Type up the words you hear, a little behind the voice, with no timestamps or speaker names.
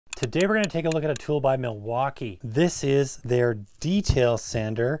Today we're going to take a look at a tool by Milwaukee. This is their detail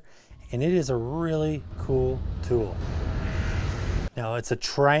sander, and it is a really cool tool. Now it's a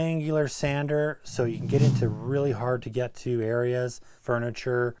triangular sander, so you can get into really hard to get to areas,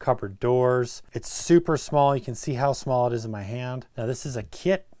 furniture, cupboard doors. It's super small. You can see how small it is in my hand. Now this is a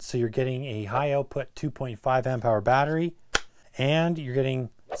kit, so you're getting a high output 2.5 amp hour battery, and you're getting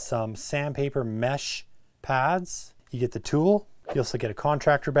some sandpaper mesh pads. You get the tool, you also get a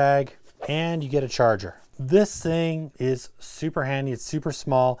contractor bag, and you get a charger. This thing is super handy, it's super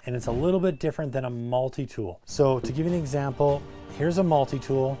small, and it's a little bit different than a multi-tool. So to give you an example, here's a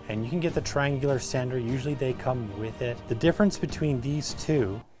multi-tool, and you can get the triangular sander. Usually they come with it. The difference between these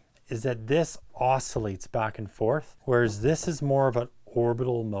two is that this oscillates back and forth, whereas this is more of an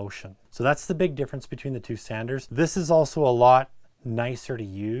orbital motion. So that's the big difference between the two sanders. This is also a lot nicer to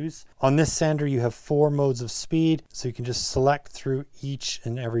use. On this sander you have 4 modes of speed, so you can just select through each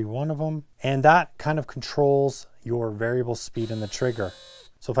and every one of them, and that kind of controls your variable speed in the trigger.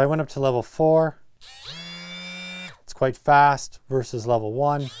 So if I went up to level 4, it's quite fast, versus level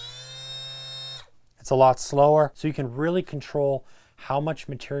 1 it's a lot slower, so you can really control how much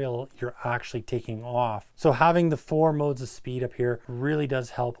material you're actually taking off. So having the 4 modes of speed up here really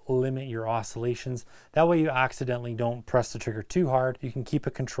does help limit your oscillations. That way you accidentally don't press the trigger too hard. You can keep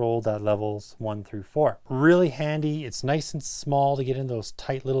it controlled at levels 1 through 4. Really handy. It's nice and small to get in those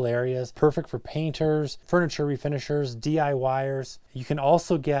tight little areas. Perfect for painters, furniture refinishers, DIY-ers. You can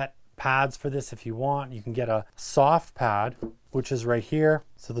also get pads for this if you want. You can get a soft pad, which is right here.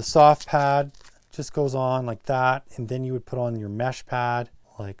 So the soft pad just goes on like that, and then you would put on your mesh pad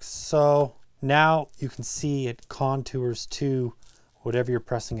like so. Now you can see it contours to whatever you're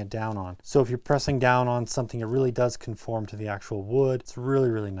pressing it down on. So if you're pressing down on something, it really does conform to the actual wood. It's really,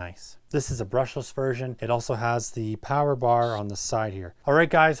 really nice. This is a brushless version. It also has the power bar on the side here. All right,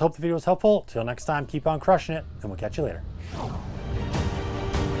 guys, hope the video was helpful. Till next time, keep on crushing it, and we'll catch you later.